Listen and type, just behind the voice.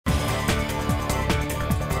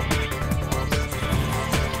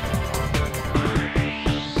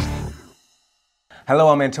Hello,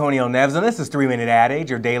 I'm Antonio Neves, and this is 3-Minute Ad Age,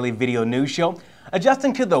 your daily video news show.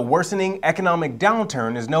 Adjusting to the worsening economic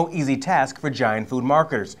downturn is no easy task for giant food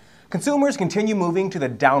marketers. Consumers continue moving to the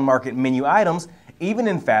down-market menu items, even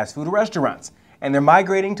in fast food restaurants, and they're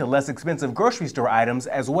migrating to less expensive grocery store items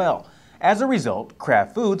as well. As a result,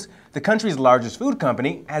 Kraft Foods, the country's largest food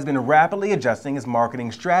company, has been rapidly adjusting its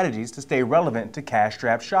marketing strategies to stay relevant to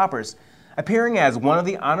cash-strapped shoppers. Appearing as one of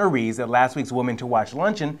the honorees at last week's Women to Watch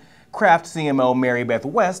luncheon, Kraft CMO Beth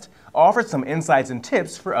West offered some insights and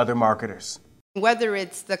tips for other marketers. Whether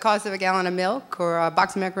it's the cost of a gallon of milk or a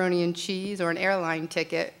box of macaroni and cheese or an airline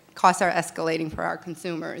ticket, costs are escalating for our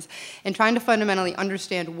consumers. And trying to fundamentally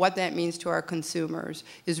understand what that means to our consumers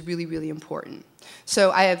is really, really important.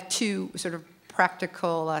 So I have two sort of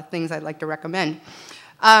practical things I'd like to recommend.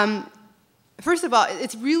 First of all,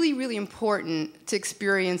 it's really, really important to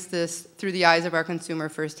experience this through the eyes of our consumer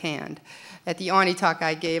firsthand. At the Awney talk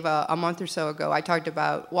I gave a month or so ago, I talked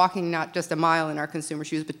about walking not just a mile in our consumer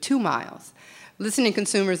shoes, but 2 miles. Listening to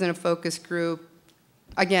consumers in a focus group,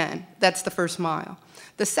 again, that's the first mile.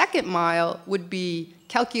 The second mile would be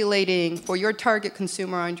calculating for your target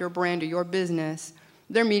consumer on your brand or your business,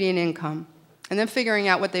 their median income, and then figuring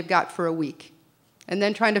out what they've got for a week. And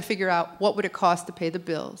then trying to figure out what would it cost to pay the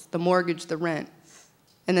bills, the mortgage, the rent,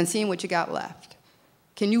 and then seeing what you got left.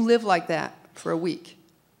 Can you live like that for a week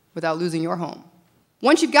without losing your home?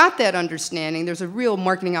 Once you've got that understanding, there's a real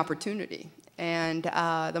marketing opportunity. And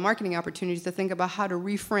the marketing opportunity is to think about how to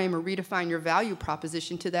reframe or redefine your value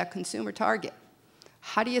proposition to that consumer target.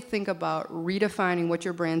 How do you think about redefining what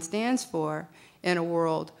your brand stands for in a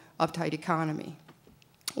world of tight economy?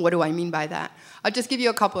 What do I mean by that? I'll just give you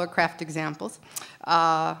a couple of Kraft examples.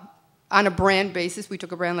 On a brand basis, we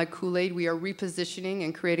took a brand like Kool-Aid. We are repositioning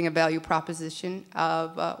and creating a value proposition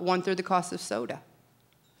of 1/3 the cost of soda.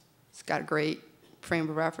 It's got a great frame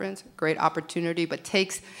of reference, great opportunity, but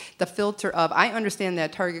takes the filter of, I understand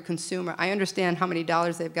that target consumer, I understand how many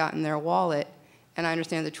dollars they've got in their wallet, and I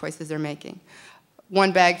understand the choices they're making.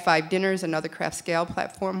 1 bag, 5 dinners, another Kraft scale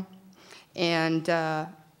platform. And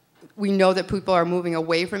we know that people are moving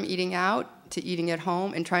away from eating out to eating at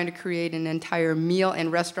home and trying to create an entire meal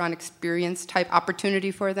and restaurant experience type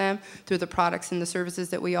opportunity for them through the products and the services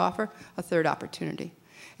that we offer, a third opportunity.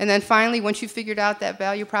 And then finally, once you've figured out that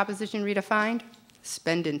value proposition redefined,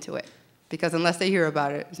 spend into it. Because unless they hear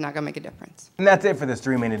about it, it's not going to make a difference. And that's it for this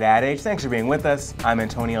 3-Minute Ad Age. Thanks for being with us. I'm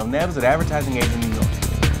Antonio Neves at Advertising Agent New York.